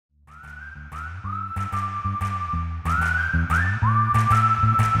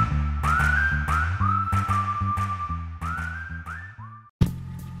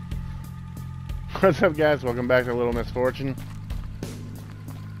What's up, guys? Welcome back to Little Misfortune.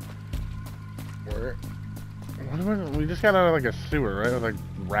 We just got out of like a sewer, right? With like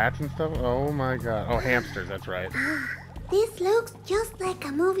rats and stuff. Oh my god. Oh, hamsters, that's right. This looks just like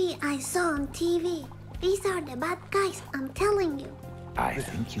a movie I saw on TV. These are the bad guys, I'm telling you. I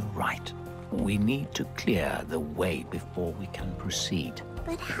think you're right. We need to clear the way before we can proceed.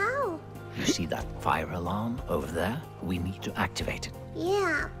 But how? You see that fire alarm over there? We need to activate it.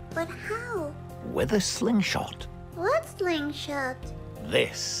 Yeah, but how? With a slingshot. What slingshot?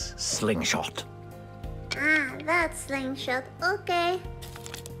 This slingshot. Ah, that slingshot. Okay.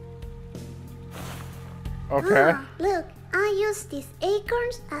 Okay. Ah, look, I use these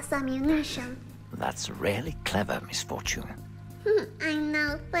acorns as ammunition. That's really clever, Misfortune. I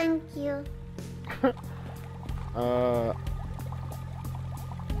know, thank you.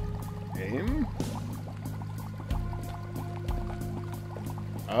 Aim?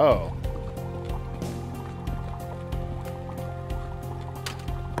 Oh.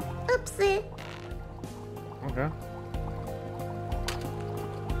 Oopsie. Okay.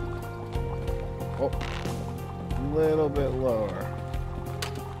 Oh. A little bit lower.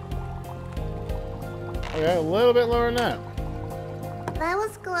 Okay, a little bit lower than that. That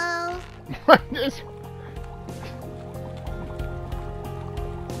was close. What is...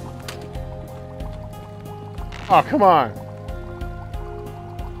 Oh, come on.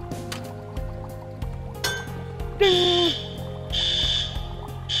 Ding.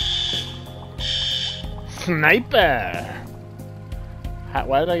 Sniper.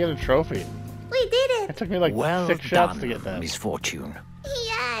 Why did I get a trophy? We did It it. took me like Well 6 shots done, to get that. Misfortune.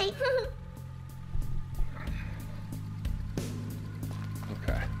 Yay.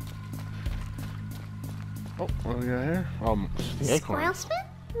 Okay. Oh, what do we got here? The Squirrel acorn.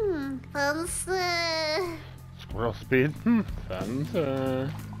 spin? Fancy. Squirrel speed. Fancy.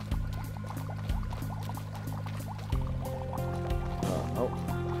 Oh.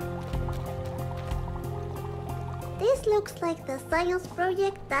 This looks like the science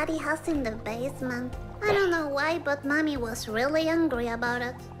project Daddy has in the basement. I don't know why, but Mommy was really angry about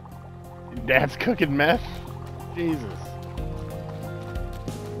it. Dad's cooking meth? Jesus.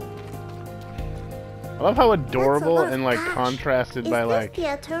 I love how adorable That's a lot and of like cash. contrasted Is by this like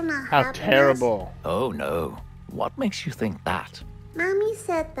the eternal how happiness? terrible. Oh no. What makes you think that? Mommy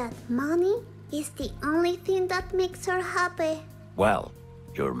said that money is the only thing that makes her happy. Well,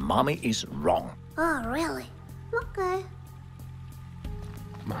 your mommy is wrong. Oh, really? Okay.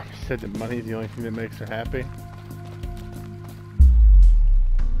 Mom said that money is the only thing that makes her happy.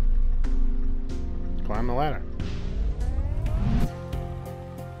 Climb the ladder.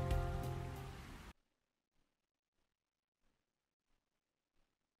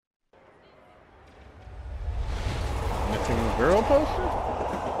 Missing girl poster?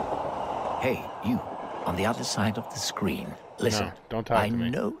 Hey, you, on the other side of the screen. Listen, No, don't talk I to me.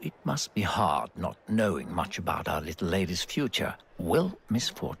 know it must be hard not knowing much about our little lady's future. Will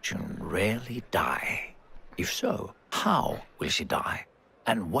Misfortune really die? If so, how will she die?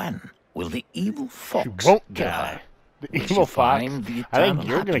 And when will the evil fox She won't kill die. her? The Will evil she fox? find the I think eternal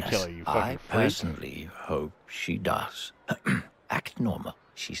you're gonna happiness? kill her, you fucking I freak. personally hope she does. Act normal.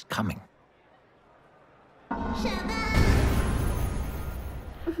 She's coming.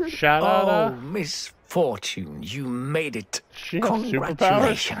 Shout-out. Oh, Misfortune, you made it. She has superpowers?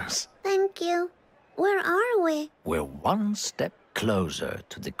 Congratulations. Thank you. Where are we? We're one step closer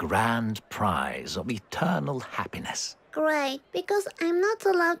to the grand prize of eternal happiness. Great, because I'm not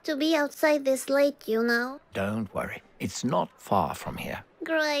allowed to be outside this late, you know. Don't worry, it's not far from here.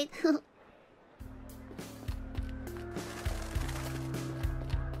 Great.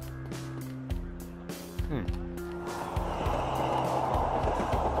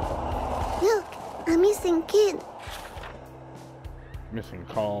 Look, a missing kid. Missing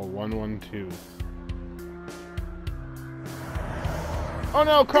call 112. Oh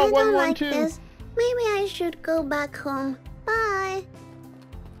no, I call don't like 112. this. Maybe I should go back home. Bye.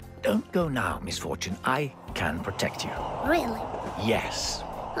 Don't go now, Misfortune. I can protect you. Really? Yes.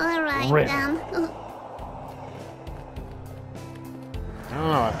 All right Really? then. I don't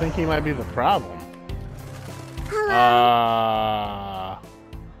know, I think he might be the problem. Hello.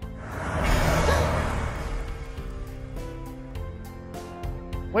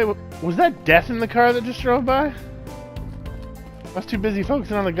 Wait, was that Death in the car that just drove by? I was too busy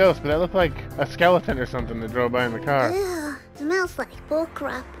focusing on the ghost, but that looked like a skeleton or something that drove by in the car. Ugh, smells like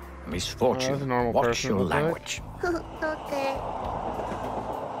bullcrap. Misfortune, that's a normal what's person, your looks like. language? Okay.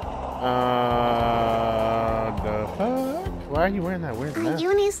 The fuck? Why are you wearing that weird A mask?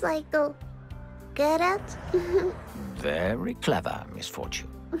 unicycle. Get it? Very clever, Misfortune.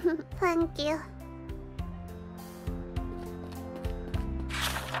 Thank you.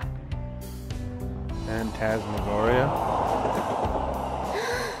 Phantasmagoria.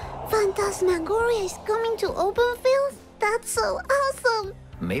 Phantasmagoria is coming to open fields? That's so awesome!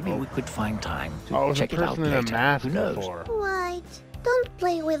 Maybe we could find time to Oh, it was a check it out person in a later. mask Who knows? before. Right. Don't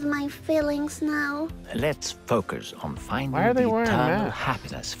play with my feelings now. Let's focus on finding Why are they the wearing eternal masks?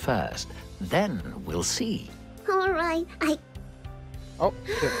 happiness first. Then we'll see. Alright, Oh,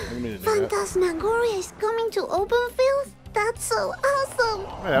 shit. I didn't mean to do that. Phantasmagoria is coming to open fields? That's so awesome!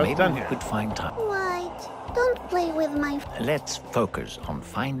 Wait, that was Maybe done we here. could find time. Right. Don't play with my... Let's focus on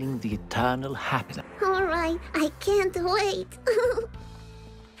finding the eternal happiness. Alright, I can't wait.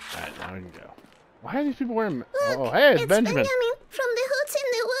 Alright, now we can go. Why are these people wearing... Look, Oh, hey, it's Benjamin Benjamin. from the Hoods in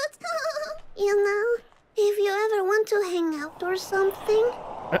the Woods. You know, if you ever want to hang out or something,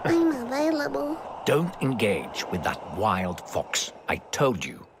 I'm available. Don't engage with that wild fox. I told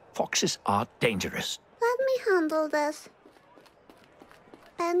you, foxes are dangerous. Let me handle this.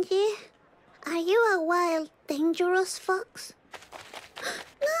 Benji, are you a wild, dangerous fox?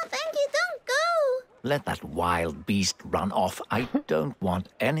 No, Benji, don't go! Let that wild beast run off. I don't want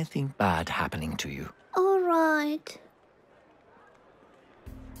anything bad happening to you. Alright.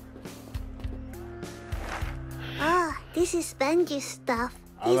 Ah, this is Benji's stuff.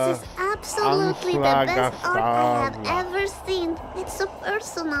 This is absolutely the best art I have ever seen. It's so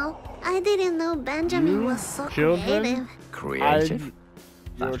personal. I didn't know Benjamin was so children? Creative? Your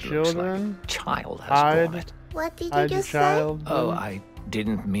That looks children? like a child has Hide. drawn it. What did you Hide your just say? child. Oh, I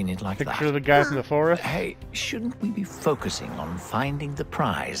didn't mean it like Picture that. of the guy from the forest. Hey, shouldn't we be focusing on finding the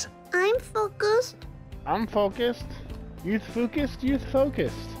prize? I'm focused. I'm focused. Youth focused, youth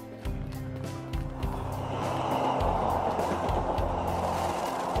focused.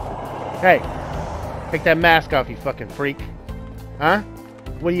 Hey, take that mask off, you fucking freak. Huh?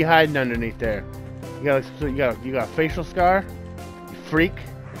 What are you hiding underneath there? You got a facial scar? You freak.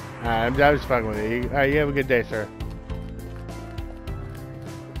 I'm just fucking with you. You have a good day, sir.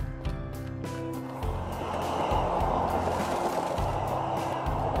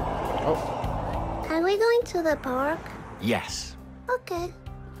 Oh, Are we going to the park? Yes. Okay.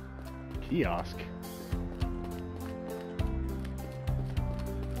 kiosk.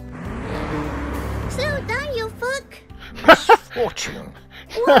 Slow down, you fuck! Misfortune.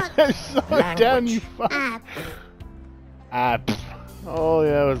 What? Slow down, you fuck. Ah, Pfft. Oh,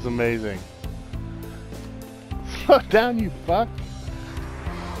 yeah, that was amazing. Slow down, you fuck.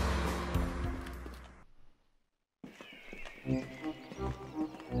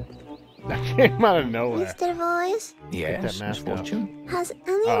 That came out of nowhere. Mr. Voice, Yes, that mask Misfortune. has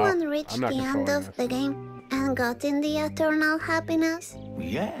anyone reached I'm not the end controlling of this. the game and gotten the eternal happiness?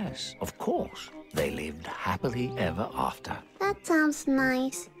 Yes, of course. They lived happily ever after. That sounds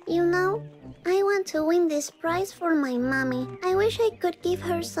nice. You know, I want to win this prize for my mommy. I wish I could give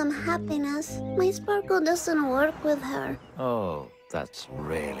her some happiness. My sparkle doesn't work with her. Oh, that's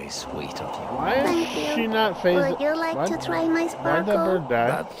really sweet of you. Why is Thank you. she not phased? Would you like to try my Why'd that sparkle? bird die?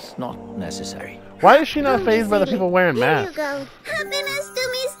 That's not necessary. Why is she not Don't be phased by the silly. people wearing Here masks? you go. Happiness to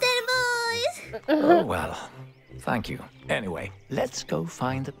Mr. Voice! Oh, well, thank you. Anyway, let's go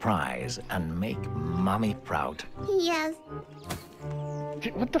find the prize and make Mommy proud. Yes.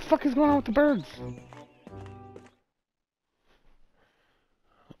 What the fuck is going on with the birds?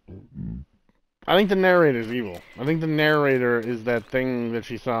 I think the narrator's evil. I think the narrator is that thing that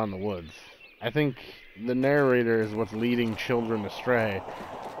she saw in the woods. I think the narrator is what's leading children astray.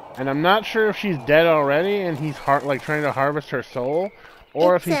 And I'm not sure if she's dead already and he's trying to harvest her soul,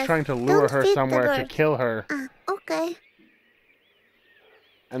 or It if he's says, trying to lure "Don't her feed the somewhere to bird." kill her. Okay.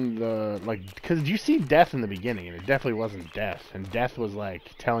 And because you see Death in the beginning, and it definitely wasn't Death. And Death was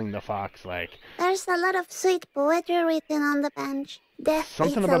telling the fox There's a lot of sweet poetry written on the bench. Death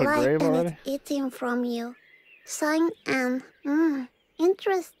Something eats about a life grave and already? it's eating from you. Signed Anne.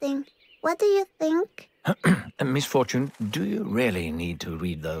 Interesting. What do you think? Misfortune, do you really need to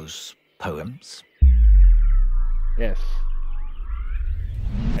read those poems? yes,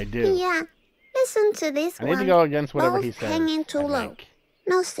 I do. Yeah. Listen to this I one. need to go against whatever Both he says. hanging too I low. think.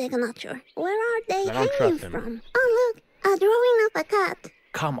 No signature. Where are they I don't hanging trust him. from? Oh, look. A drawing of a cat.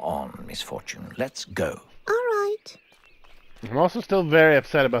 Come on, Misfortune, let's go. All right. I'm also still very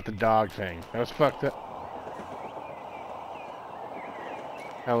upset about the dog thing. That was fucked up.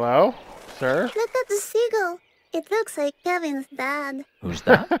 Hello, sir? Look at the seagull. It looks like Kevin's dad. Who's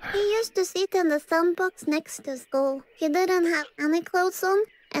that? He used to sit in the sandbox next to school. He didn't have any clothes on,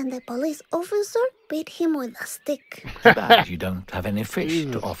 and the police officer beat him with a stick. Too bad you don't have any fish to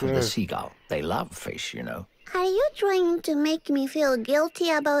Jesus offer the Christ. seagull. They love fish, you know. Are you trying to make me feel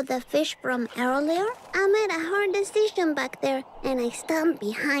guilty about the fish from earlier? I made a hard decision back there, and I stand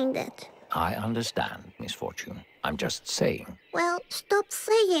behind it. I understand, Misfortune. I'm just saying. Well, stop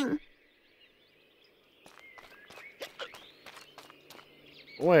saying.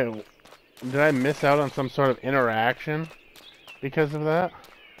 Wait, did I miss out on some sort of interaction because of that?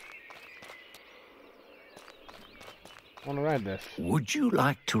 I want to ride this. Would you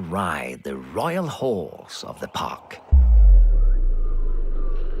like to ride the royal horse of the park?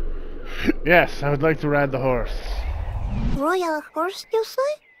 Yes, I would like to ride the horse. Royal horse, you say?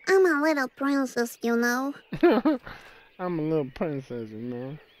 I'm a little princess, you know. I'm a little princess, you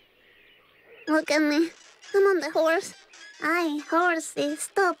know. Look at me. I'm on the horse. Aye, horsey,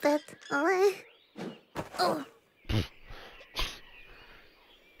 stop it. Oh.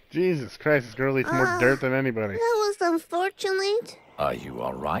 Jesus Christ, this girl eats more dirt than anybody. That was unfortunate. Are you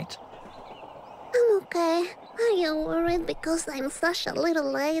all right? I'm okay. Are you worried because I'm such a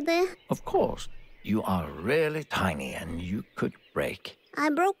little lady? Of course. You are really tiny and you could break. I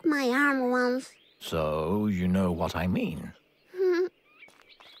broke my arm once. So you know what I mean.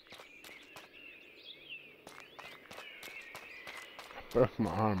 Broke my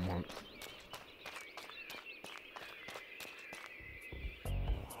arm once.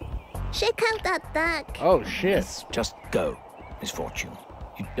 Check out that duck. Oh shit. Let's just go, Misfortune.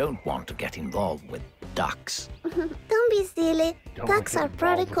 You don't want to get involved with ducks. Don't be silly. Don't Ducks get are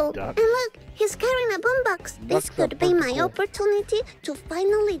pretty involved cool. with And ducks. look, he's carrying a boombox. This Ducks are could be pretty my cool. opportunity to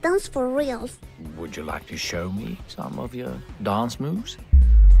finally dance for reals. Would you like to show me some of your dance moves?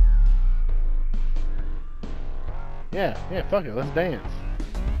 Yeah, fuck it, let's dance.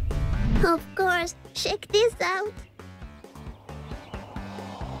 Of course. Check this out.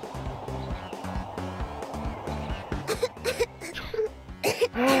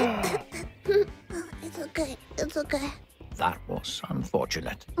 It's okay. It's okay. That was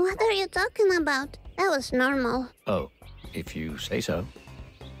unfortunate. What are you talking about? That was normal. Oh, if you say so.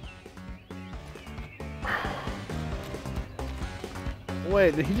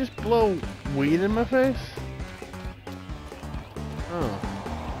 Wait, did he just blow weed in my face? Oh.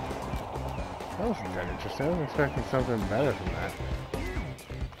 That wasn't that interesting. I was expecting something better than that.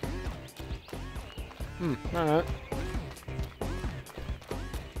 Alright.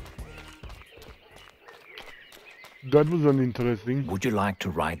 That was uninteresting. Would you like to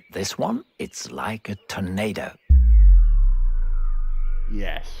ride this one? It's like a tornado.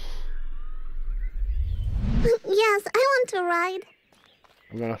 Yes. Yes, I want to ride.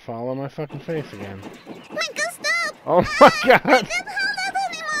 I'm gonna follow my fucking face again. Micah, stop! Oh my god! I can't hold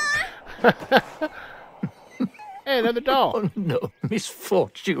it anymore! Hey, another doll! Oh no,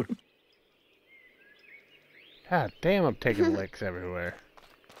 Misfortune. God damn, I'm taking licks everywhere.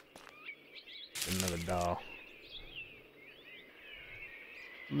 Another doll.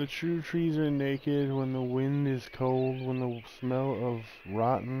 The true trees are naked when the wind is cold, when the smell of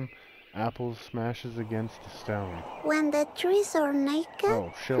rotten apples smashes against the stone. When the trees are naked,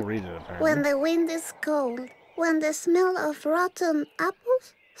 Oh, she'll read it apparently. when the wind is cold, when the smell of rotten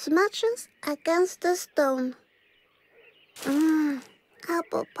apples smashes against the stone.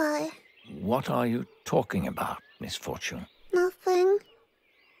 Apple pie. What are you talking about, Misfortune? Nothing.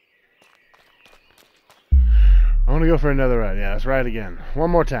 I want to go for another ride. Yeah, let's ride again. One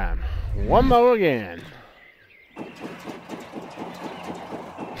more time. One more again.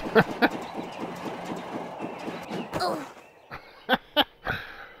 Oh.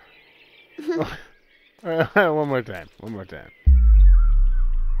 One more time. One more time.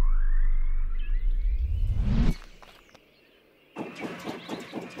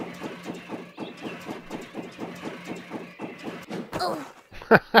 Oh.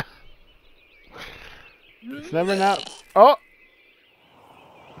 It's never not. Oh!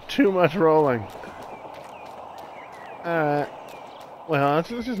 Too much rolling. Alright. Well, let's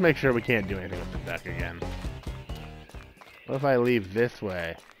just make sure we can't do anything with the duck again. What if I leave this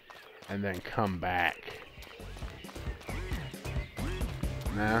way and then come back?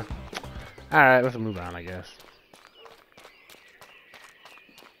 Nah. Alright, let's move on, I guess.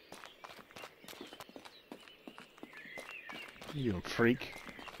 You freak.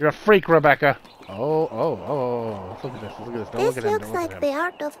 You're a freak, Rebecca! Oh. Let's look at this. Let's look at this. Don't This look at him. looks Don't look like at the him.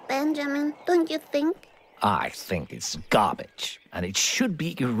 art of Benjamin, don't you think? I think it's garbage, and it should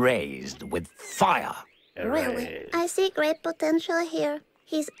be erased with fire. Really? I see great potential here.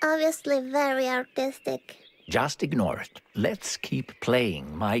 He's obviously very artistic. Just ignore it. Let's keep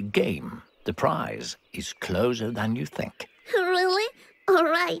playing my game. The prize is closer than you think. Really? All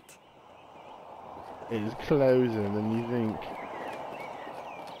right. It's closer than you think.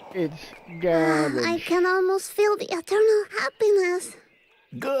 It's garbage. I can almost feel the eternal happiness.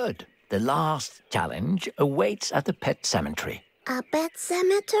 Good. The last challenge awaits at the pet cemetery. A pet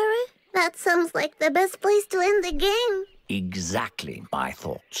cemetery? That sounds like the best place to end the game. Exactly my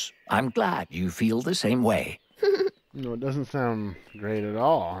thoughts. I'm glad you feel the same way. No, it doesn't sound great at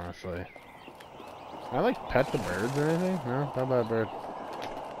all, honestly. I like pet the birds or anything? No? Bye-bye, bird.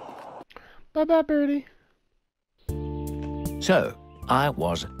 Bye-bye, birdie. So, I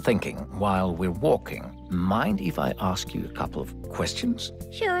was thinking while we're walking, mind if I ask you a couple of questions?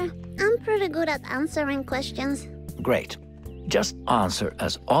 Sure, I'm pretty good at answering questions. Great. Just answer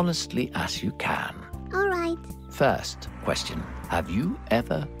as honestly as you can. All right. First question. Have you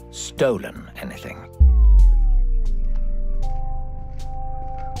ever stolen anything?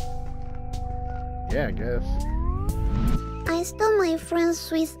 Yeah, I guess. I stole my friend's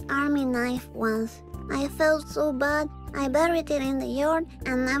Swiss Army knife once. I felt so bad, I buried it in the yard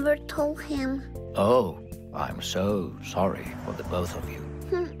and never told him. Oh, I'm so sorry for the both of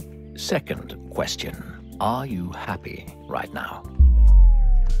you. Second question. Are you happy right now?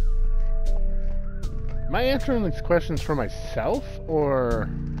 Am I answering these questions for myself or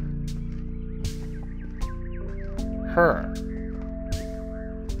her?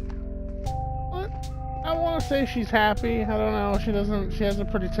 What? I want to say she's happy. I don't know. She doesn't. She has a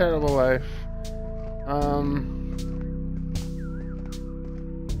pretty terrible life.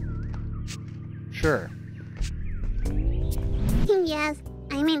 Sure. Yes,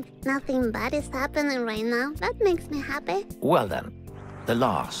 I mean, nothing bad is happening right now. That makes me happy. Well then, the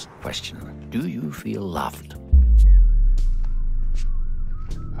last question. Do you feel loved?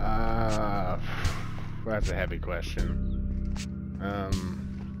 That's a heavy question.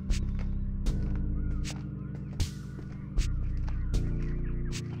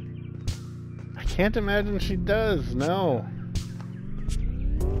 I can't imagine she does, no.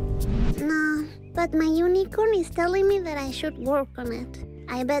 No, but my unicorn is telling me that I should work on it.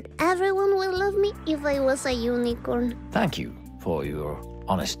 I bet everyone will love me if I was a unicorn. Thank you for your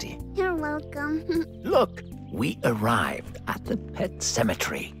honesty. You're welcome. Look, we arrived at the pet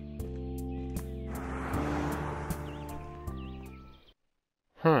cemetery.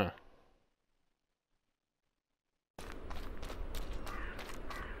 Huh.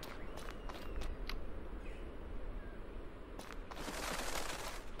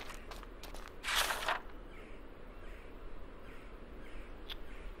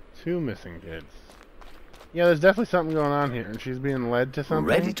 Two missing kids. Yeah, there's definitely something going on here, and she's being led to something.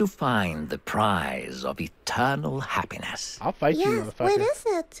 Ready to find the prize of eternal happiness. I'll fight you, Yes, motherfucker. what is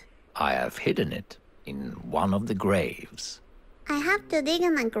it? I have hidden it in one of the graves. I have to dig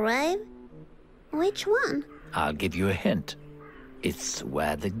in a grave? Which one? I'll give you a hint. It's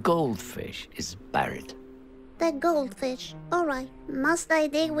where the goldfish is buried. The goldfish. Alright. Must I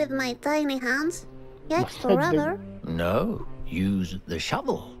dig with my tiny hands? Yet Must I dig- forever? No, use the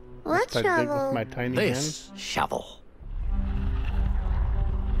shovel. What Must I dig with shovel? my tiny hands? This shovel.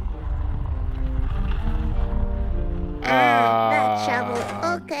 That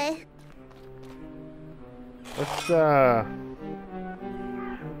shovel. Okay. That's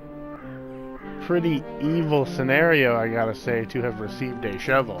pretty evil scenario, I gotta say, to have received a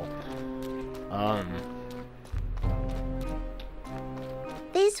shovel.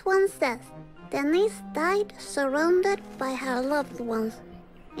 This one says, Denise died surrounded by her loved ones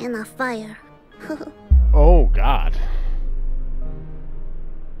in a fire. Oh God.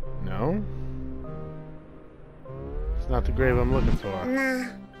 No? It's not the grave I'm looking for. Nah.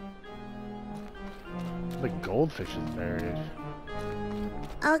 The goldfish is buried.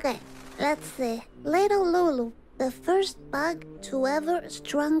 Okay, let's see. Little Lulu, the first bug to ever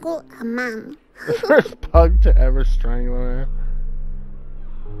strangle a man. The first pug to ever strangle her.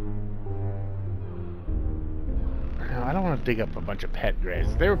 No, I don't want to dig up a bunch of pet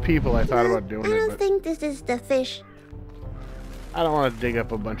graves. There were people I thought about doing I it, don't but think this is the fish. I don't want to dig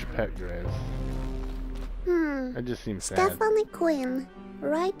up a bunch of pet graves. That just seems sad. Stephanie Quinn,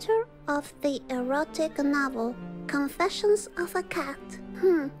 writer of the erotic novel Confessions of a Cat.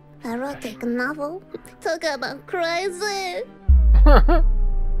 Erotic novel? Talk about crazy!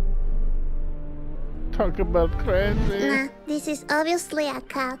 Talk about crazy. Nah, this is obviously a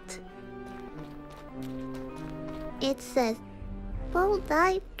cat. It says, Paul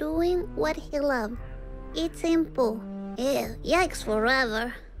died doing what he loved. Eating poo. Ew, yikes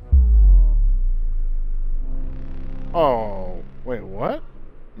forever. Oh, wait, what?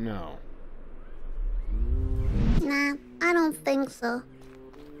 No. Nah, I don't think so.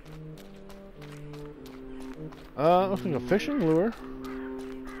 Looks like a fishing lure.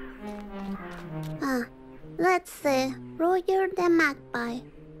 Let's see. Roger the Magpie.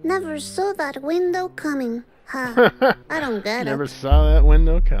 Never saw that window coming. Huh. I don't get Never it. saw that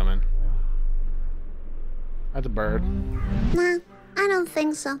window coming. That's a bird. Nah, I don't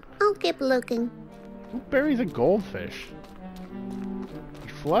think so. I'll keep looking. Who buries a goldfish? You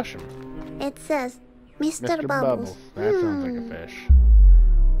flush him. It says, Mr. Bubbles. That sounds like a fish.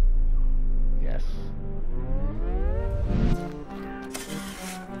 Yes.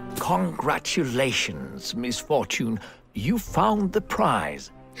 Congratulations, Misfortune. You found the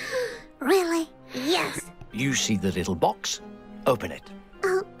prize. Really? Yes. You see the little box? Open it.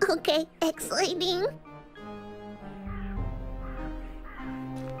 Oh, okay. Exciting.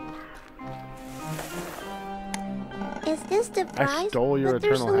 Is this the prize? I stole your But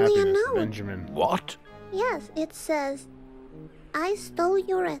there's eternal only a happiness, note. Benjamin. What? Yes, it says, I stole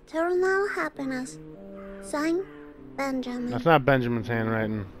your eternal happiness. Signed, Benjamin. That's not Benjamin's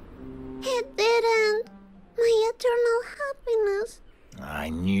handwriting. It didn't. My eternal happiness. I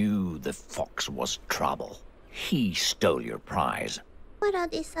knew the fox was trouble. He stole your prize. What a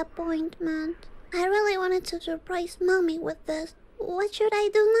disappointment. I really wanted to surprise Mommy with this. What should I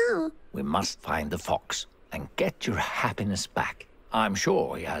do now? We must find the fox and get your happiness back. I'm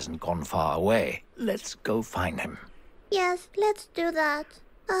sure he hasn't gone far away. Let's go find him. Yes, let's do that.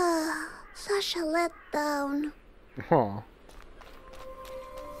 Such a letdown. Oh.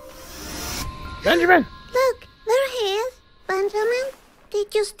 Benjamin! Look, there he is. Benjamin,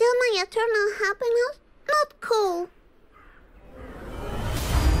 did you steal my eternal happiness? Not cool.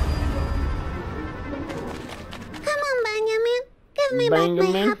 Come on, Benjamin. Give me back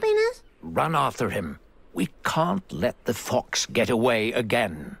my happiness. Run after him. We can't let the fox get away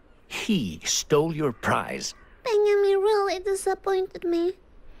again. He stole your prize. Benjamin really disappointed me.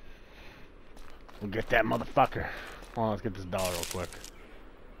 We'll get that motherfucker. Hold on, let's get this dollar real quick.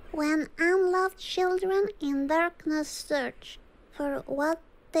 When unloved children in darkness search for what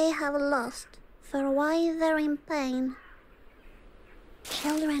they have lost, for why they're in pain.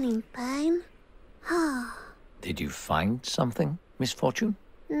 Children in pain? Ah. Did you find something, Misfortune?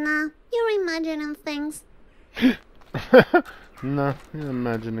 Nah, you're imagining things. No, you're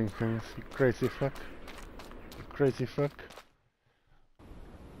imagining things, you crazy fuck. You crazy fuck.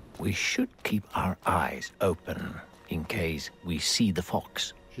 We should keep our eyes open in case we see the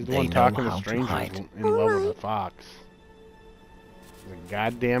fox. She's the They one know talking to how to strangers hide. in love with a fox. She's a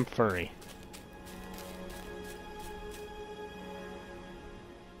goddamn furry.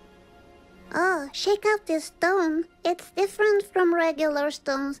 Oh, check out this stone. It's different from regular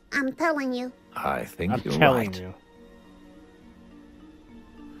stones, I'm telling you. I think I'm you're telling right. you.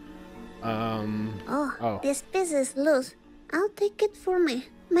 Oh, this piece is loose. I'll take it for me.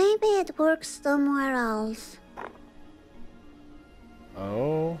 Maybe it works somewhere else.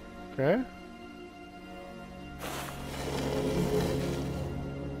 Oh, okay.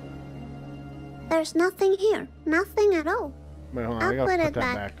 There's nothing here. Nothing at all. Wait, hold on, I'll I gotta put put it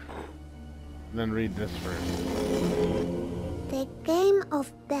that back. back. Then read this first. The game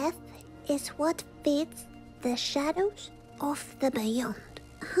of death is what feeds the shadows of the beyond.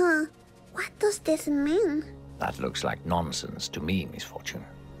 Huh? What does this mean? That looks like nonsense to me, Misfortune.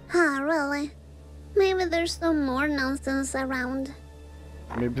 Huh, really? Maybe there's some more nonsense around.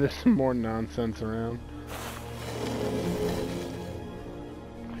 Maybe there's some more nonsense around.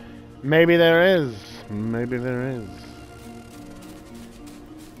 Maybe there is. Maybe there is.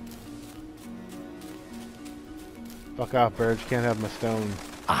 Fuck off, bird. You can't have my stone.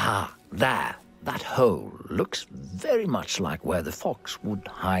 Aha, there. That hole looks very much like where the fox would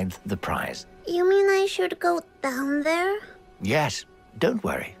hide the prize. You mean I should go down there? Yes, don't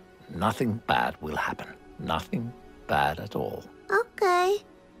worry. Nothing bad will happen. Nothing bad at all. Okay.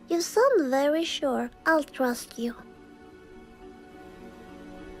 You sound very sure. I'll trust you.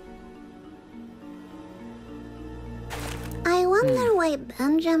 I wonder why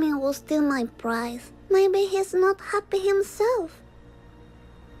Benjamin will steal my prize. Maybe he's not happy himself.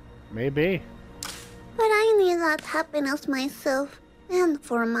 Maybe. But I need that happiness myself. And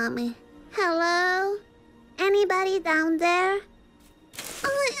for Mommy. Hello? Anybody down there?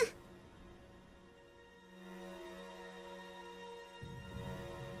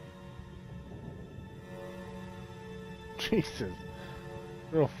 Jesus.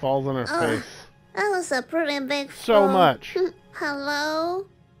 Girl falls on her face. That was a pretty big So fall. much. Hello?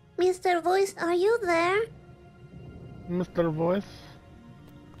 Mr. Voice, are you there? Mr. Voice?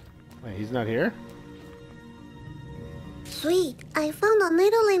 Wait, he's not here? Sweet, I found a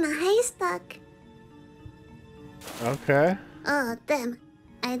needle in a haystack. Okay. Oh, damn.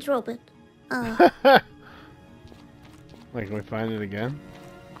 I dropped it. Oh. Wait, can we find it again?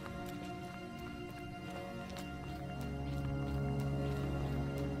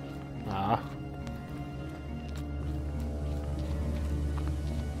 Ah.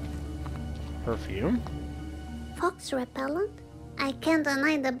 Perfume? Fox repellent? I can't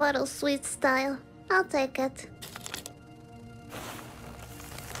deny the bottle sweet style. I'll take it.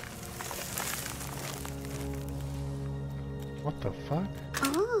 What the fuck?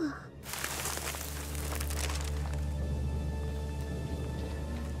 Oh.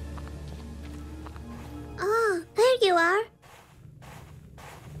 Oh, there you are.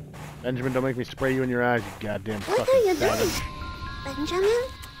 Benjamin, don't make me spray you in your eyes, you goddamn What fucking are you savage. doing? Benjamin?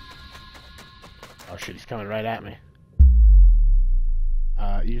 Oh shit, he's coming right at me.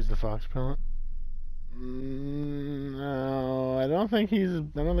 Use the fox pellet. No, I don't think he's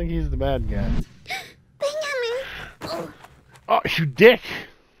the bad guy. Benjamin! Oh. Oh, you dick!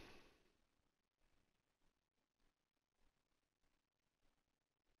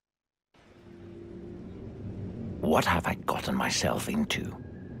 What have I gotten myself into?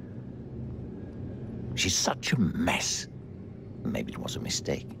 She's such a mess. Maybe it was a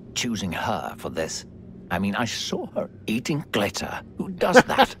mistake, choosing her for this. I mean, I saw her eating glitter. Who does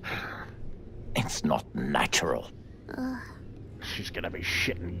that? It's not natural. She's gonna be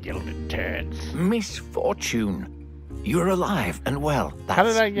shitting gilded turds. Misfortune. You're alive and well. That's How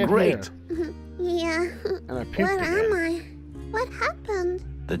did I get great. here? Yeah. And I puked Where again. am I? What happened?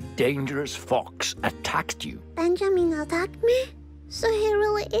 The dangerous fox attacked you. Benjamin attacked me? So he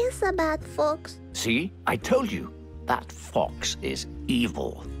really is a bad fox. See, I told you. That fox is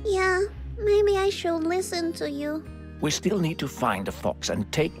evil. Yeah, maybe I should listen to you. We still need to find the fox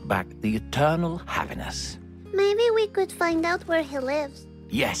and take back the eternal happiness. Maybe we could find out where he lives.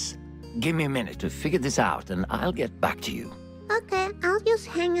 Yes. Give me a minute to figure this out and I'll get back to you. Okay, I'll just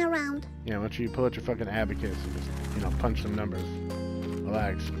hang around. Yeah, why don't you pull out your fucking abacus and just, punch some numbers. While I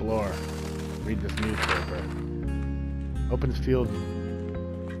explore. Read this newspaper. Opens field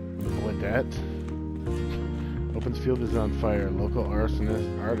Bladette. Opens field is on fire. Local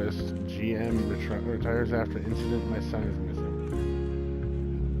arsonist artist GM retires after incident. My son is missing.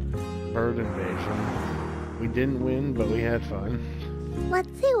 Bird invasion. We didn't win, but we had fun. Let's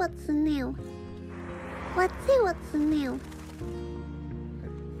see what's new. Let's see what's new.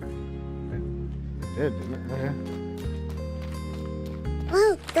 I did, didn't I?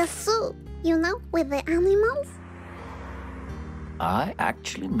 Look, the zoo. You know, with the animals. I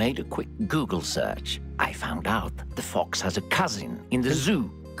actually made a quick Google search. I found out the fox has a cousin in the zoo.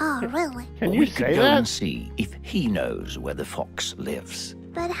 Oh, really? Can We you could say go that? and see if he knows where the fox lives.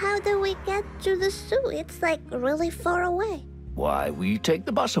 But how do we get to the zoo? It's like really far away. Why, we take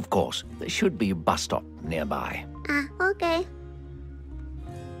the bus, of course. There should be a bus stop nearby. Ah, okay.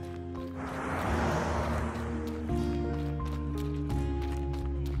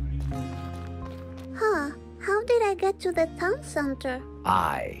 Huh, how did I get to the town center?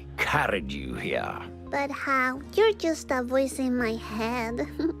 I carried you here. But how? You're just a voice in my head.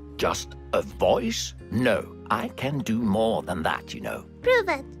 Just a voice? No, I can do more than that, you know. Prove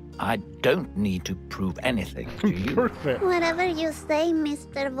it. I don't need to prove anything to you. Perfect. Whatever you say,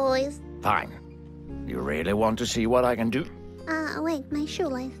 Mr. Voice. Fine. You really want to see what I can do? Wait, my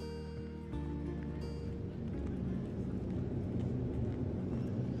shoelace.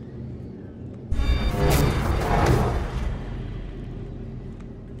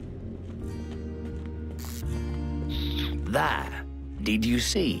 There. Did you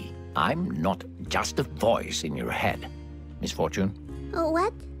see? I'm not just a voice in your head. Misfortune, Oh,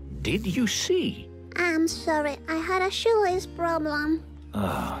 what? did you see? I'm sorry, I had a shoelace problem.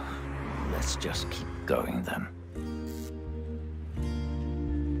 Oh, let's just keep going then.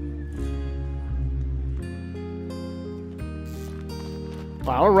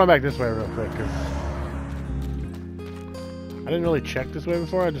 Well, I'll run back this way real quick, because I didn't really check this way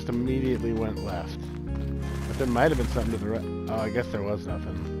before, I just immediately went left. But there might have been something to the right. Oh, I guess there was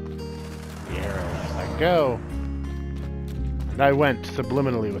nothing. The arrow was just like, go! And I went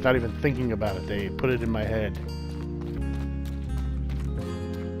subliminally without even thinking about it. They put it in my head.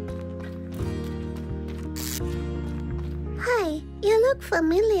 Hi, you look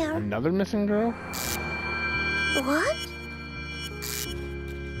familiar. Another missing girl? What?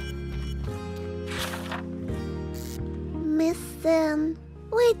 Missing.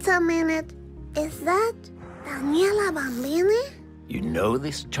 Wait a minute. Is that Daniela Bambini? You know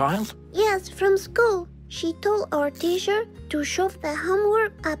this child? Yes, from school. She told our teacher to shove the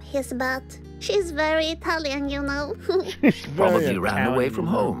homework up his butt. She's very Italian, you know. Probably ran away from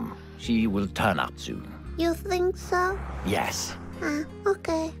home. She will turn up soon. You think so? Yes. Ah,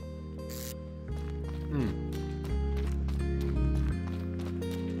 okay.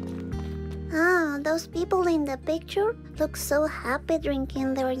 Ah, those people in the picture look so happy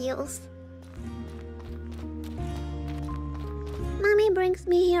drinking their juice. Mommy brings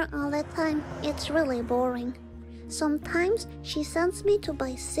me here all the time. It's really boring. Sometimes she sends me to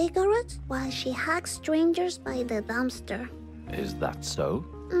buy cigarettes while she hugs strangers by the dumpster. Is that so?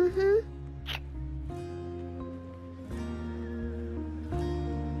 Mm-hmm.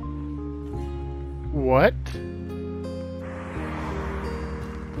 What?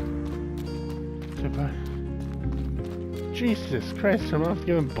 Jesus Christ, her mom's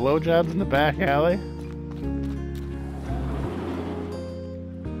giving blowjobs in the back alley?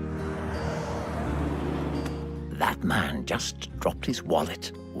 That man just dropped his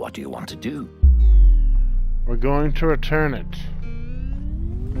wallet. What do you want to do? We're going to return it.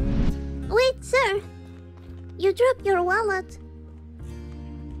 Wait, sir. You dropped your wallet.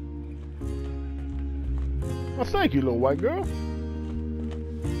 Well, thank you, little white girl.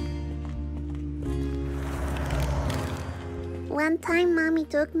 One time, Mommy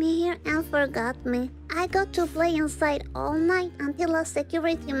took me here and forgot me. I got to play inside all night until a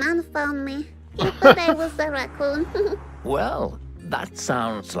security man found me. He thought I was a raccoon. Well, that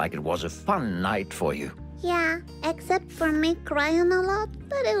sounds like it was a fun night for you. Yeah, except for me crying a lot,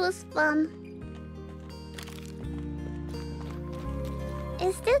 but it was fun.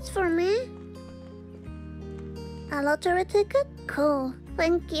 Is this for me? A lottery ticket? Cool,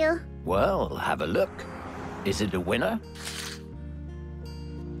 thank you. Well, have a look. Is it a winner?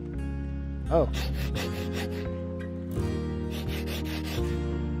 Oh.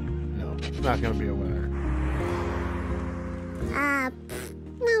 No, it's not gonna be a winner.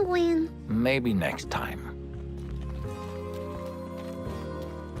 No win. Maybe next time.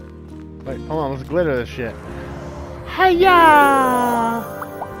 Wait, hold on, let's glitter this shit. Hiya!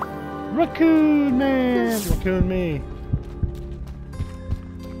 Raccoon man! Raccoon me.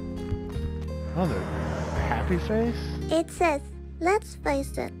 Oh, the happy face? It says, let's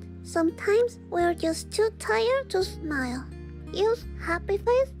face it, sometimes we're just too tired to smile. Use happy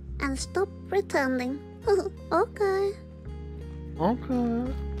face and stop pretending. Okay.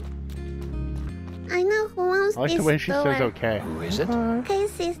 Okay. I know who owns I like this the way she store. says okay. Who is it?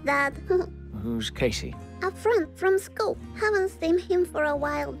 Casey's dad. Who's Casey? A friend from school. Haven't seen him for a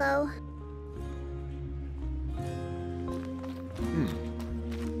while though.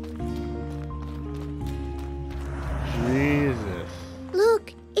 Jesus.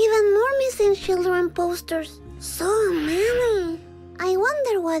 Look, even more missing children posters. So many. I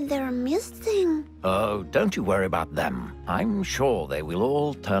wonder what they're missing. Oh, don't you worry about them. I'm sure they will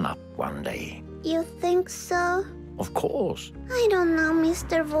all turn up one day. You think so? Of course. I don't know,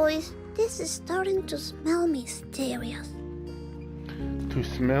 Mr. Voice. This is starting to smell mysterious. To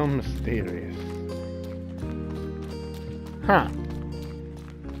smell mysterious. Huh.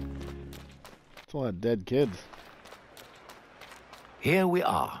 It's a lot of dead kids. Here we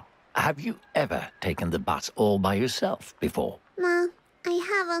are. Have you ever taken the bus all by yourself before? No, I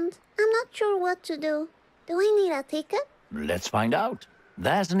haven't. I'm not sure what to do. Do I need a ticket? Let's find out.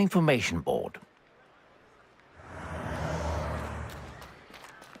 There's an information board.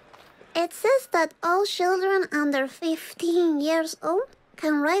 It says that all children under 15 years old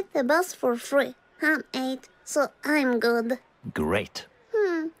can ride the bus for free. I'm 8, so I'm good. Great.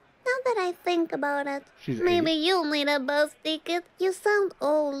 Now that I think about it, She's maybe 8. you'll need a bus ticket. You sound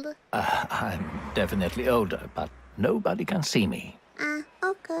old. I'm definitely older, but nobody can see me.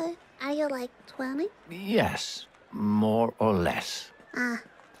 Okay. Are you like 20? Yes, more or less.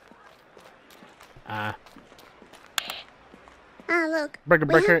 Look. Breaker,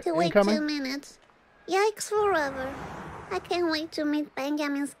 We breaker, have to wait incoming? 2 minutes. Yikes forever. I can't wait to meet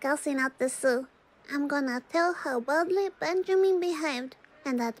Benjamin's cousin at the zoo. I'm gonna tell how badly Benjamin behaved,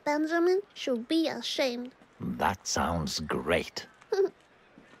 and that Benjamin should be ashamed. That sounds great.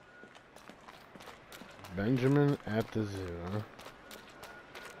 Benjamin at the zoo, huh?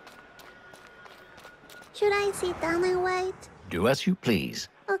 Should I sit down and wait? Do as you please.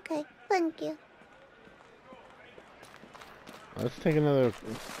 Okay, thank you. Let's take another.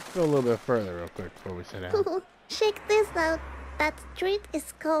 Let's go a little bit further, real quick, before we sit down. Check this out. That street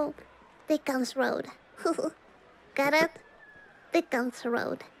is called Dickens Road. Got it? Dickens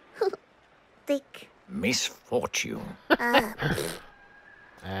Road. Dick. Misfortune. Ah.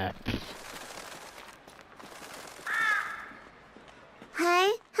 Hey,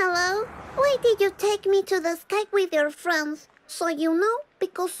 hello? Why did you take me to the sky with your friends? So you know,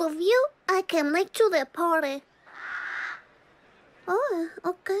 because of you, I came late to the party. Oh,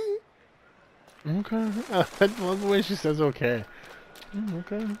 okay. Okay. I love the way she says okay.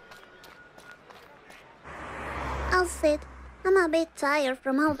 Okay. I'll sit. I'm a bit tired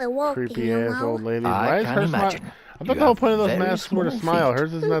from all the walking, Creepy you ass know. old lady. I Why is can her imagine. I thought You the whole have point of those very masks were to small smile. feet.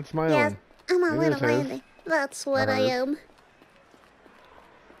 Hers is not smiling. Yes, I'm a Maybe little it's hers. lady. That's what I hers. am.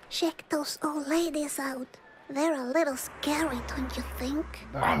 Check those old ladies out. They're a little scary, don't you think?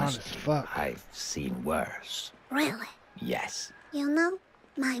 They're hot as Honestly, fuck. I've seen worse. Really? Yes. You know,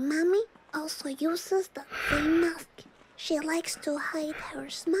 my mommy also uses the same mask. She likes to hide her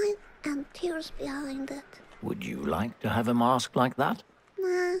smile and tears behind it. Would you like to have a mask like that?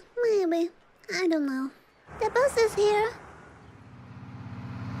 Nah, maybe. I don't know. The bus is here.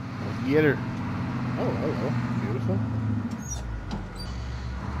 Let's get her. Oh, hello. Beautiful.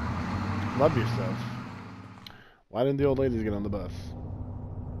 Love yourself. Why didn't the old ladies get on the bus?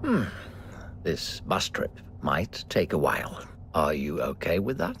 This bus trip might take a while. Are you okay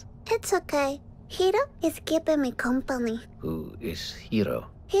with that? It's okay. Hiro is keeping me company. Who is Hiro?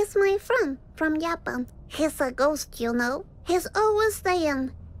 He's my friend from Japan. He's a ghost, you know. He's always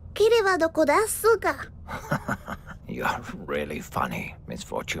saying, "Kiri wa doko desu ka?" You're really funny,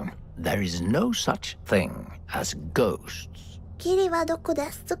 Misfortune. There is no such thing as ghosts. "Kiri wa doko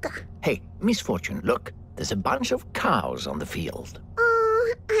desu ka?" Hey, Misfortune, look. There's a bunch of cows on the field.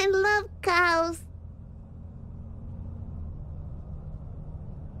 Oh, I love cows.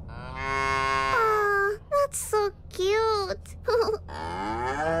 Oh, that's so cute.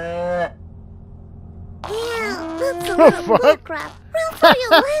 Yeah, that's a little fuck? bullcrap. Run for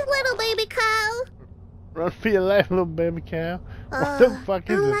your life, little baby cow. Run for your life, little baby cow. What the fuck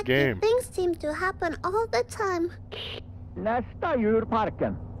is this unlucky game? Things seem to happen all the time. Nästa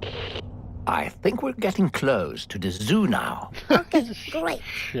djurparken. I think we're getting close to the zoo now. Okay, great.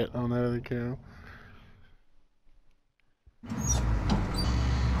 Shit on that other cow.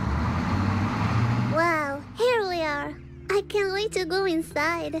 Wow, here we are. I can't wait to go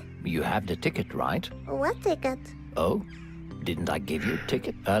inside. You have the ticket, right? What ticket? Oh, didn't I give you a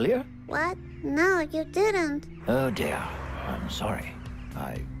ticket earlier? What? No, you didn't. Oh dear, I'm sorry.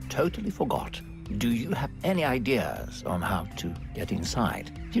 I totally forgot. Do you have any ideas on how to get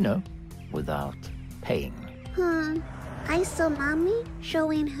inside? You know, without paying. I saw Mommy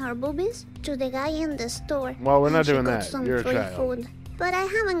showing her boobies to the guy in the store. Well, we're and not she doing got that. some You're a free child. food. But I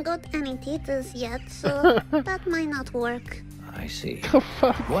haven't got any titties yet, so that might not work. I see. Oh,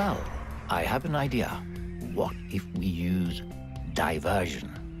 fuck. Well, I have an idea. What if we use diversion?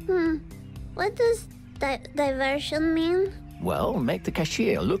 What does diversion mean? Well, make the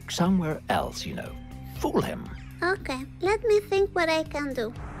cashier look somewhere else, you know. Fool him. Okay, let me think what I can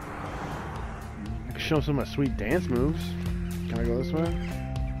do. I can show some of my sweet dance moves. Can I go this way?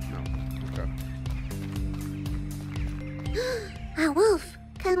 No. Okay. A wolf!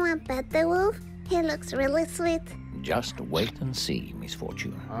 Can I pet the wolf? He looks really sweet. Just wait and see,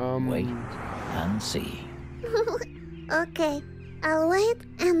 Misfortune. Wait and see. Okay, I'll wait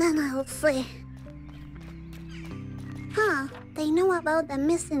and then I'll see. Huh, they know about the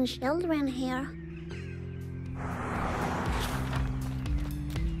missing children here.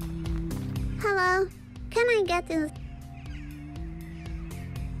 Hello, can I get in?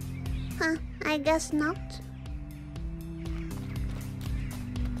 Huh, I guess not.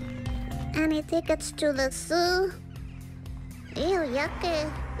 Any tickets to the zoo? Ew,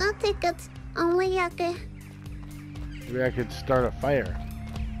 yucky. No tickets, only yucky. Maybe I could start a fire.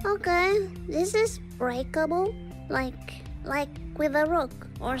 Okay, this is breakable, like with a rock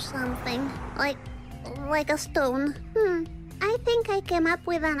or something, like a stone. I think I came up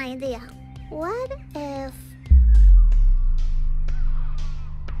with an idea. What if...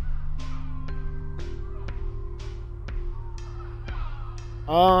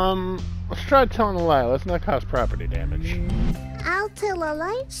 Let's try telling a lie. Let's not cause property damage. I'll tell a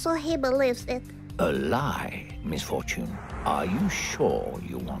lie so he believes it. A lie, Misfortune. Are you sure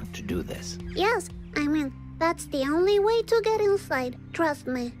you want to do this? Yes, I mean, that's the only way to get inside, trust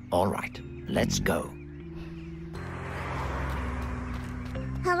me. All right, let's go.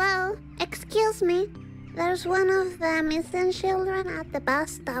 Hello, excuse me. There's one of the missing children at the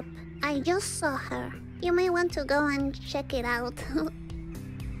bus stop. I just saw her. You may want to go and check it out.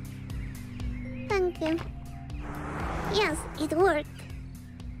 Thank you. Yes, it worked.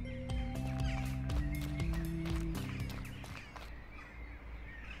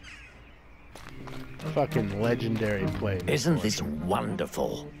 Fucking legendary play. Isn't this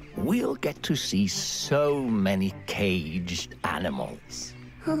wonderful? We'll get to see so many caged animals.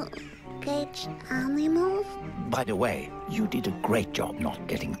 Caged animals? By the way, you did a great job not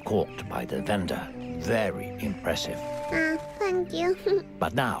getting caught by the vendor. Very impressive. Thank you.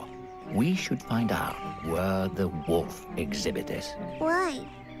 But now, we should find out where the wolf exhibit is. Why?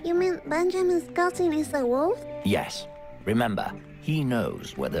 You mean Benjamin's cousin is a wolf? Yes, remember, he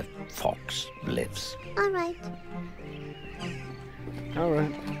knows where the fox lives. Alright.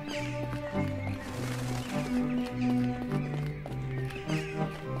 Alright.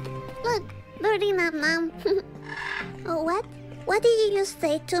 Look, Birdie Nam Nam. Oh, what? What did you just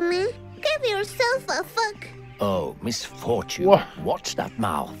say to me? Give yourself a fuck. Oh, Misfortune. What? Watch that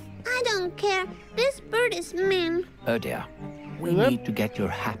mouth. I don't care. This bird is mean. Oh dear. We Is that- need to get your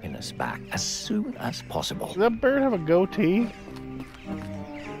happiness back as soon as possible. Does that bird have a goatee?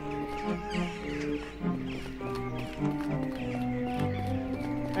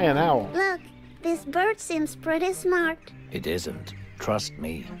 Hey, an owl. Look, this bird seems pretty smart. It isn't. Trust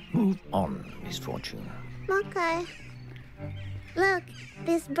me. Move on, Misfortune. Okay. Look,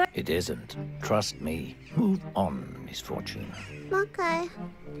 this bird. It isn't. Trust me. Move on, Misfortune. Okay.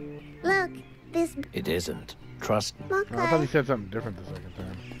 Look, this. It isn't. Trust me. Oh, I thought he Okay. said something different the second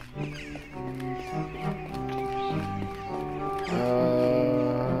time.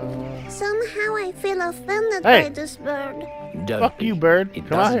 Somehow I feel offended Hey. by this bird. Don't Fuck be. you, bird. It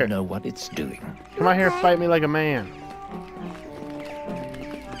Come out doesn't here. know what it's doing. Come out here, Okay. fight me like a man.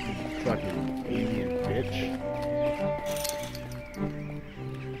 Fucking alien bitch.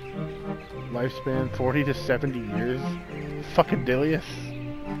 Lifespan 40 to 70 years. Fucking Dilius.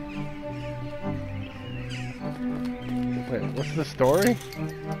 Wait, what's the story?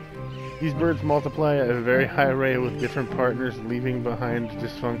 These birds multiply at a very high rate with different partners, leaving behind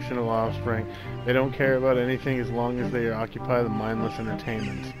dysfunctional offspring. They don't care about anything as long as they occupy the mindless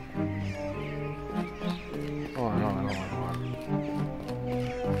entertainment. Hold on. I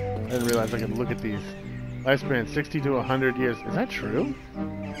didn't realize I could look at these. Lifespan 60 to 100 years. Is that true?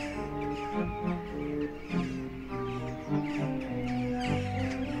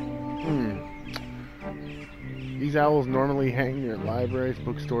 These owls normally hang near libraries,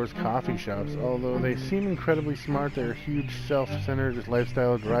 bookstores, coffee shops. Although they seem incredibly smart, their huge self-centered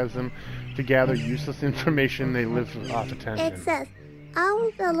lifestyle drives them to gather useless information. They live off attention. It says, Owl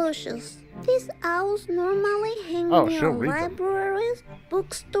Delicious. These owls normally hang Oh, near sure, read them. libraries,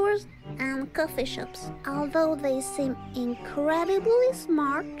 bookstores, and coffee shops. Although they seem incredibly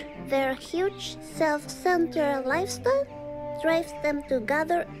smart, their huge self-centered lifestyle drives them to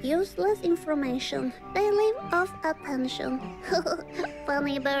gather useless information. They live off attention.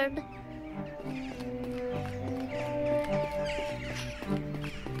 Funny bird.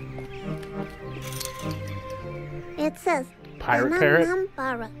 It says, Pirate "Nam parrot? Nam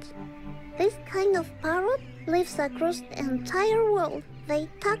parrot. This kind of parrot lives across the entire world. They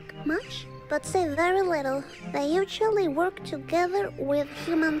talk much, but say very little. They usually work together with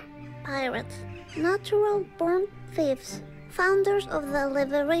human pirates, natural-born thieves, founders of the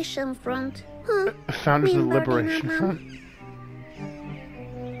Liberation Front." Huh? Founders of the Mean birdie Liberation Nam Front.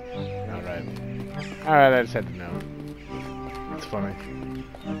 Nam. Alright, I just had to know. It's funny.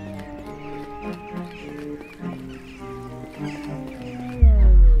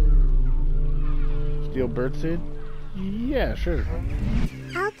 Steal birdseed? Yeah, sure.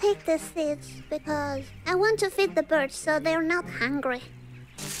 I'll take the seeds because I want to feed the birds so they're not hungry.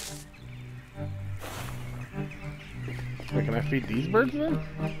 Wait, can I feed these birds then?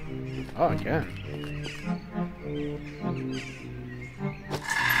 Oh, I can.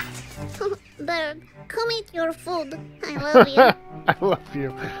 Bird, come eat your food. I love you. I love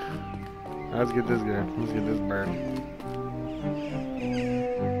you. Let's get this guy. Let's get this bird.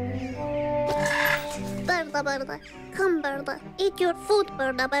 Berda, Berda. Come, Berda. Eat your food,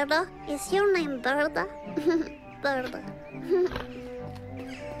 Berda, Berda. Is your name Berda? Berda.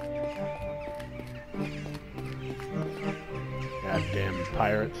 Goddamn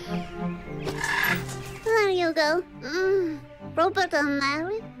pirates. There you go. Robert and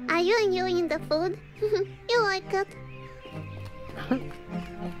Mary, are you enjoying the food? You like it?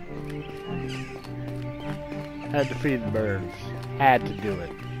 Had to feed the birds. Had to do it.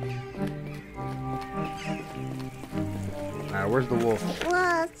 Alright, where's the wolf?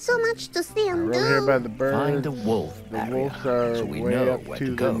 Wow, so much to see and We're do. over here by the birds. Find the wolf The area, wolves are so we way know up where to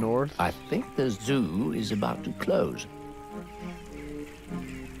to the go. north. I think the zoo is about to close.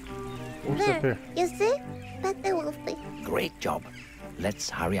 Wolf's up There, here. you see? Pet the wolfie. Great job. Let's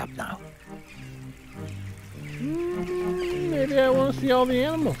hurry up now. Maybe I want to see all the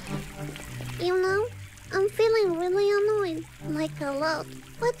animals. You know, I'm feeling really annoyed. Like a lot.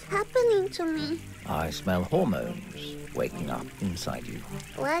 What's happening to me? I smell hormones waking up inside you.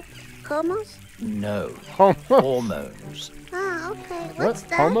 What? Comos? No, Homos? hormones. Ah, okay. What? What's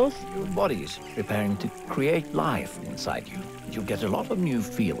that? Homos? Your body's preparing to create life inside you. You get a lot of new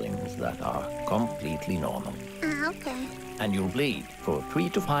feelings that are completely normal. Ah, okay. And you'll bleed for 3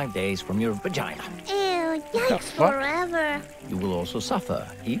 to 5 days from your vagina. Ew, The yikes fuck? forever. You will also suffer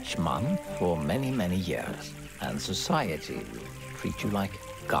each month for many, many years. And society will treat you like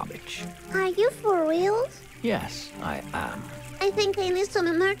garbage. Are you for reals? Yes, I am. I think I need some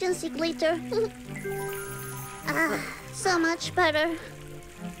emergency glitter. So much better.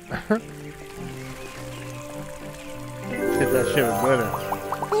 Hit that shit with glitter.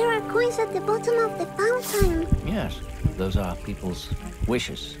 There are coins at the bottom of the fountain. Yes, those are people's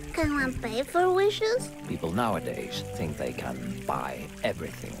wishes. Can one pay for wishes? People nowadays think they can buy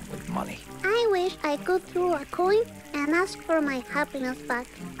everything with money. I wish I could throw a coin and ask for my happiness back.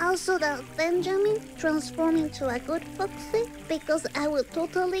 Also that Benjamin transform into a good foxy, because I would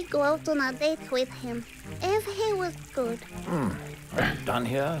totally go out on a date with him. If he was good. Are you done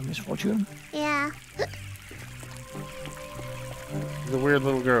here, Misfortune? Yeah. The weird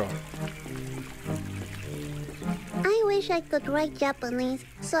little girl. I wish I could write Japanese,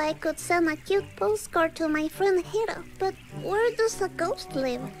 so I could send a cute postcard to my friend Hiro. But where does a ghost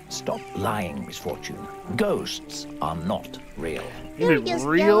live? Stop lying, Misfortune. Ghosts are not real. You're You mean just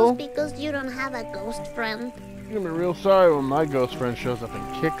real? jealous because you don't have a ghost friend. You're gonna be real sorry when my ghost friend shows up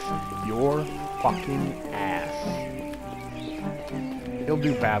and kicks your fucking ass. He'll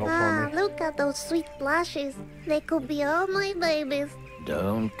do battle for me. Look at those sweet blushes. They could be all my babies.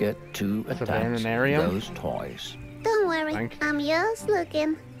 Don't get too It's a attached to bananarium? those toys. Don't worry, Thank you. I'm just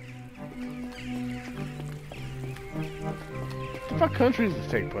looking. What the fuck country does this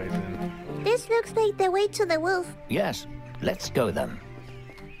take place in? This looks like the way to the wolf. Yes, let's go then.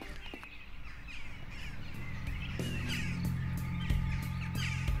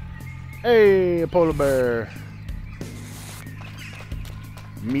 Hey, a polar bear.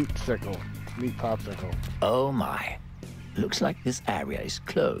 Meat sickle. Meat popsicle. Oh my. Looks like this area is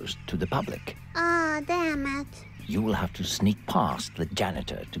closed to the public. Ah, damn it. You will have to sneak past the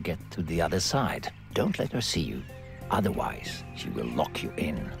janitor to get to the other side. Don't let her see you. Otherwise, she will lock you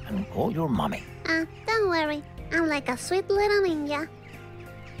in and call your mommy. Don't worry. I'm like a sweet little ninja.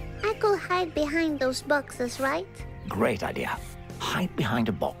 I could hide behind those boxes, right? Great idea. Hide behind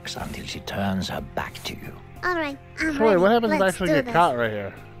a box until she turns her back to you. Alright, I'm So wait, ready. what happens if I Let's actually do get this. caught right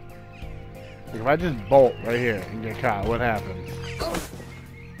here? Like if I just bolt right here and get caught, what happens?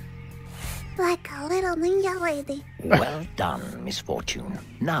 Like a little ninja lady. Well done, Misfortune.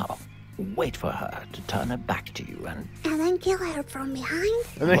 Now, wait for her to turn her back to you and... And then kill her from behind?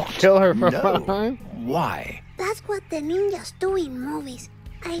 And then What? kill her from No. behind? Why? That's what the ninjas do in movies.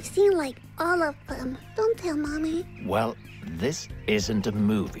 I've seen like all of them. Don't tell mommy. Well, this isn't a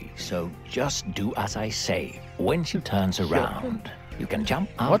movie, so just do as I say. When she turns around, you can jump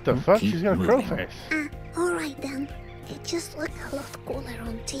out What the and fuck? keep She's got a crow moving. face. Alright then. It just looked a lot cooler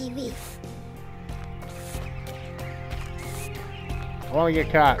on TV. I want to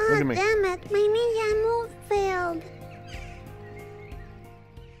get caught. Look at me. Damn it, my ninja move failed.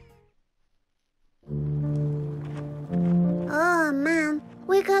 Oh man,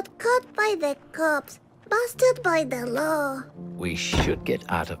 we got caught by the cops, busted by the law. We should get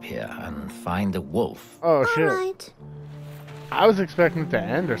out of here and find the wolf. Oh shit. Alright. I was expecting it to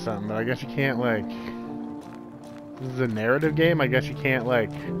end or something, but I guess you can't like... This is a narrative game, I guess you can't like...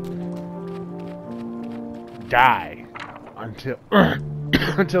 die until...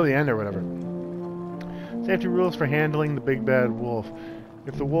 until the end or whatever. Safety rules for handling the big bad wolf.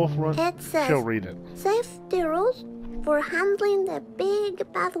 If the wolf runs... It says, She'll read it. safety rules for handling the big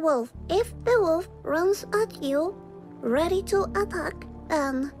bad wolf. If the wolf runs at you, ready to attack,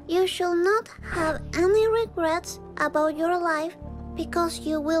 then you shall not have any regrets about your life because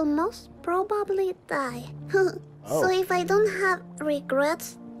you will most probably die. Oh. So if I don't have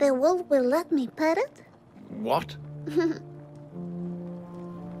regrets, the wolf will let me pet it? What?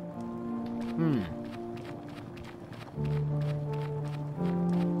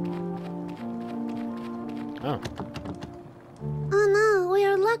 Oh. Oh no, we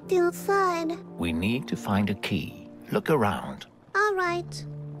are locked inside. We need to find a key. Look around. Alright.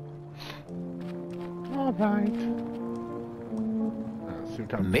 Alright.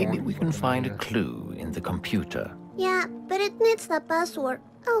 Maybe we can find a clue in the computer. Yeah, but it needs a password.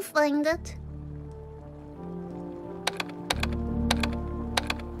 I'll find it.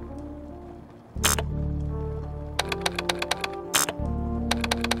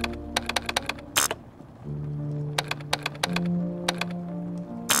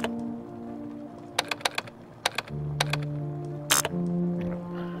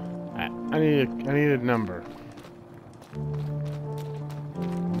 I need a number. I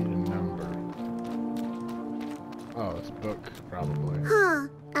need a number. Oh, it's a book, probably. Huh,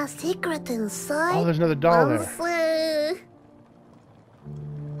 a secret inside? Oh, there's another doll there. there.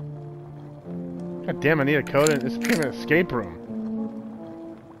 God damn, I need a code. It's an escape room.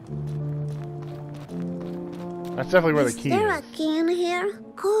 That's definitely where the key Is there is. a key in here?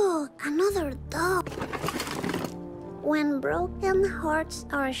 Cool, another doll. When broken hearts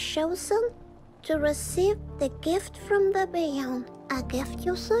are chosen to receive the gift from the beyond. A gift,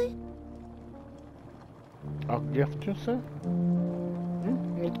 you say? A gift, you say?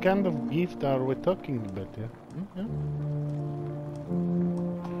 What kind of gift are we talking about here?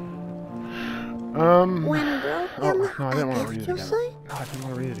 When broken, no, I didn't want to read gift, it you again. say? No, I didn't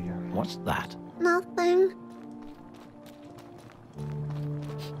want to read it again. What's that? Nothing.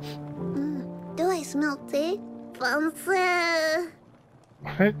 Do I smell tea? Fancy.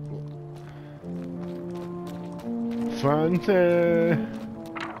 What? Fancy.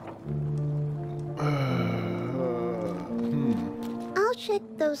 I'll check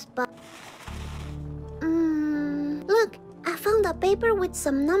those Look, I found a paper with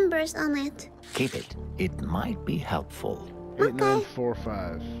some numbers on it. Keep it. It might be helpful.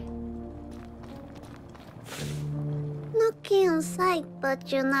 8945. No key inside,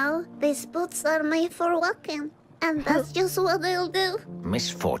 but you know, these boots are made for walking. And that's just what they'll do.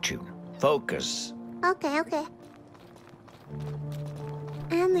 Misfortune. Focus. Okay.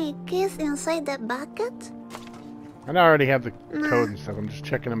 Any keys inside the bucket? I already have the code and stuff. I'm just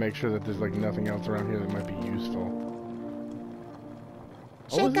checking to make sure that there's like nothing else around here that might be useful.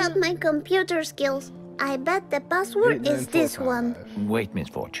 Check out my computer skills. I bet the password is this one. Wait,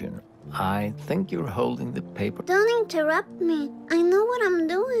 Misfortune. I think you're holding the paper. Don't interrupt me. I know what I'm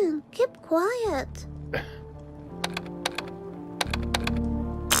doing. Keep quiet.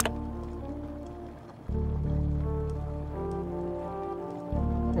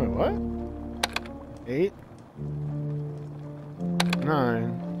 Wait, what? 8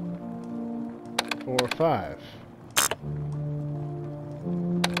 9 4 5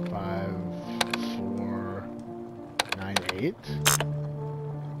 5 4 9 8.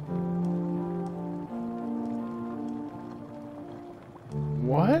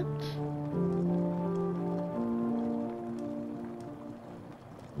 What?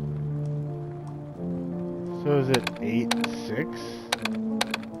 So is it 8 6?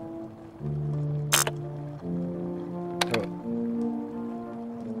 Oh.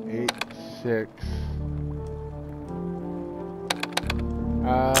 8 6.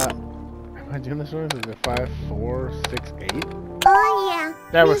 Am I doing this one? Is it 5 4 6 8? Oh yeah.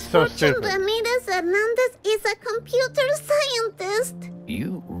 That was so Misfortune stupid. Ramirez Hernandez is a computer scientist.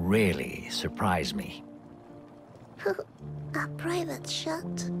 You really surprise me. A private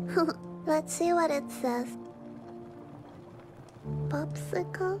shot. Let's see what it says.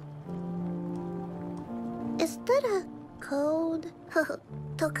 Popsicle? Is that a code?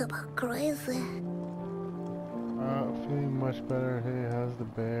 Talk about crazy. Feeling much better. Hey, how's the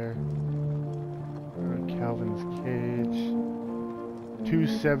bear? Calvin's cage.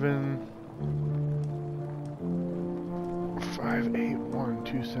 27 581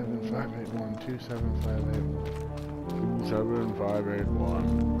 27 581 27 581 27 581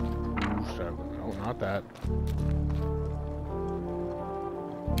 27. Oh, not that.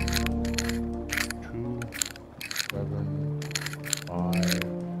 2 7 5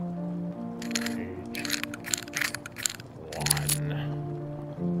 8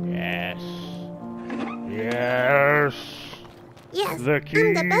 1. Yes. Yes. Yes, The key.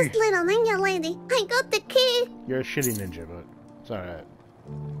 I'm the best little ninja lady. I got the key. You're a shitty ninja, but it's alright.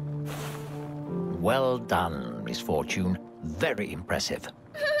 Well done, Misfortune. Very impressive.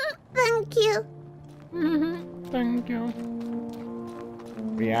 Thank you. Thank you.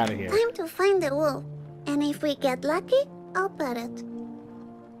 Be out of here. Time to find the wolf. And if we get lucky, I'll pet it.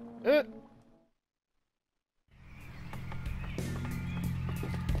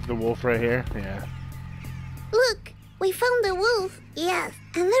 The wolf right here? Yeah. Look, we found the wolf. Yes,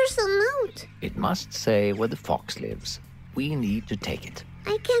 and there's a note. It must say where the fox lives. We need to take it.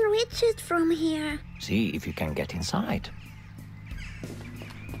 I can reach it from here. See if you can get inside.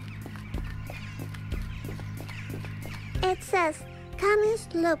 It says Canis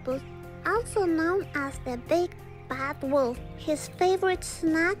lupus, also known as the big bad wolf. His favorite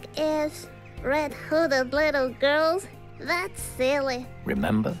snack is red-hooded little girls. That's silly.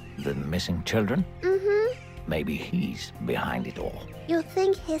 Remember the missing children? Mm-hmm. Maybe he's behind it all. You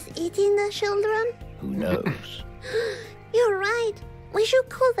think he's eating the children? Who knows? You're right. We should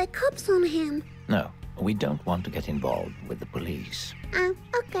call the cops on him. No, we don't want to get involved with the police.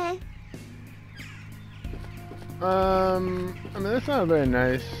 Okay. I mean, that's not a very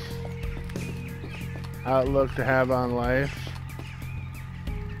nice outlook to have on life.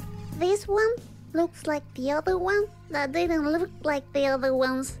 This one looks like the other one that didn't look like the other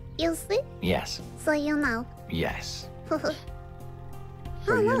ones. You see? Yes, So you know. yes. So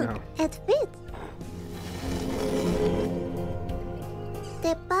Oh, you look, know. it fits.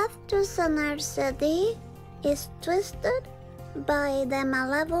 The path to Sonarcity is twisted by the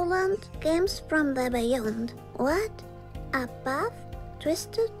malevolent games from the beyond. What? A path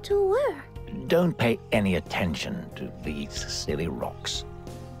twisted to where? Don't pay any attention to these silly rocks.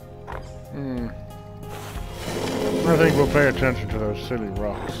 I think we'll pay attention to those silly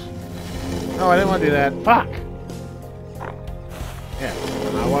rocks. No, I didn't want to do that. Fuck! Yeah,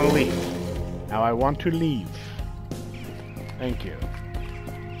 I want to leave. Now I want to leave. Thank you.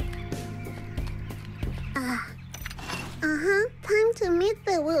 Time to meet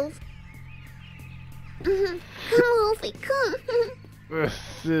the wolf. Come, Wolfie, come. This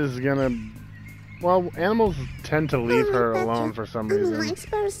is gonna... Well, animals tend to leave her alone for some I'm reason. a nice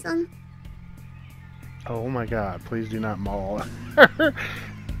person. Oh my god, please do not maul her.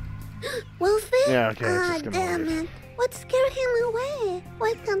 Wolfie? Yeah, okay, it's just gonna damn leave. it. What scared him away?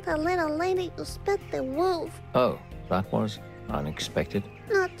 Why can't a little lady just pet the wolf? Oh, that was unexpected.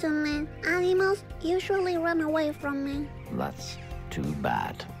 Not to me. Animals usually run away from me. That's too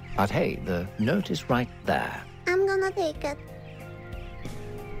bad. But hey, the note is right there. I'm gonna take it.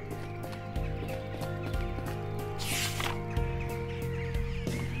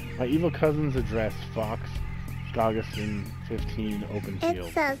 My evil cousin's address, Fox, Skoguston 15, Open It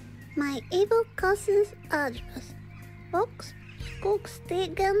Field. says, my evil cousin's address. Fox,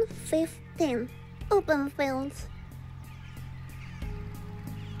 Skogstegen 15, Open Fields.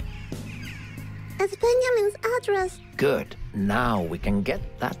 It's Benjamin's address. Good. Now we can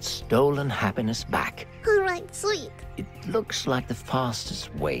get that stolen happiness back. Alright, sweet. It looks like the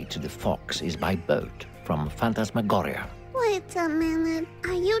fastest way to the Fox is by boat from Phantasmagoria. Wait a minute.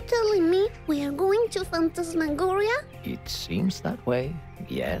 Are you telling me we are going to Phantasmagoria? It seems that way,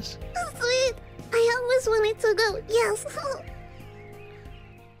 yes. Sweet. I always wanted to go. Yes.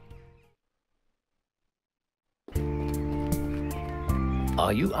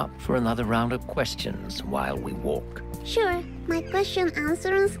 Are you up for another round of questions while we walk? Sure. My question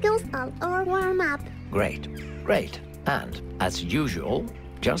answering skills are all warm up. Great, great. And, as usual,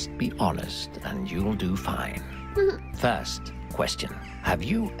 just be honest and you'll do fine. First question. Have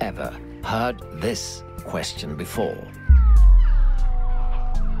you ever heard this question before?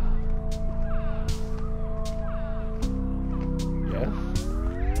 Yes?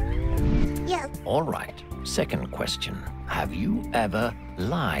 Yes. All right. Second question. Have you ever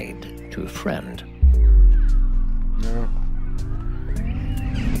lied to a friend? No.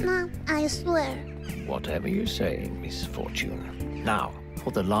 No, I swear. Whatever you say, Misfortune. Now,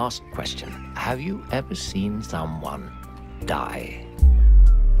 for the last question. Have you ever seen someone die?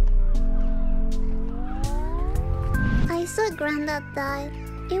 I saw Grandad die.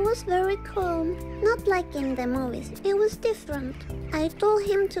 It was very calm. Not like in the movies. It was different. I told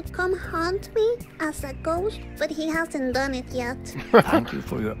him to come haunt me as a ghost, but he hasn't done it yet. Thank you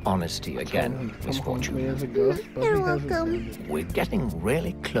for your honesty again, Come home Misfortune. as a ghost, but You're he hasn't welcome. done it. We're getting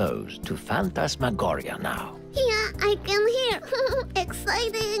really close to Phantasmagoria now. Yeah, I can hear.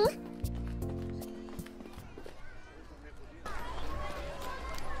 Exciting.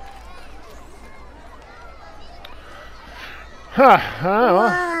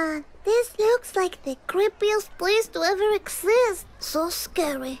 Wow, this looks like the creepiest place to ever exist. So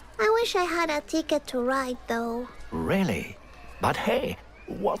scary. I wish I had a ticket to ride though. Really? But hey,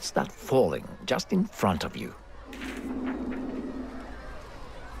 what's that falling just in front of you?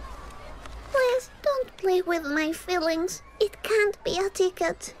 Please don't play with my feelings. It can't be a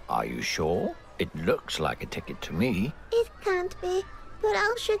ticket. Are you sure? It looks like a ticket to me. It can't be, but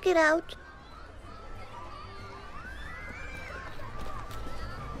I'll check it out.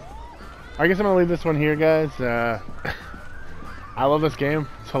 I guess I'm gonna leave this one here, guys. I love this game.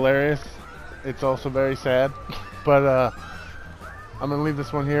 It's hilarious. It's also very sad. But I'm gonna leave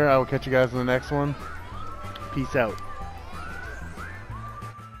this one here. I will catch you guys in the next one. Peace out.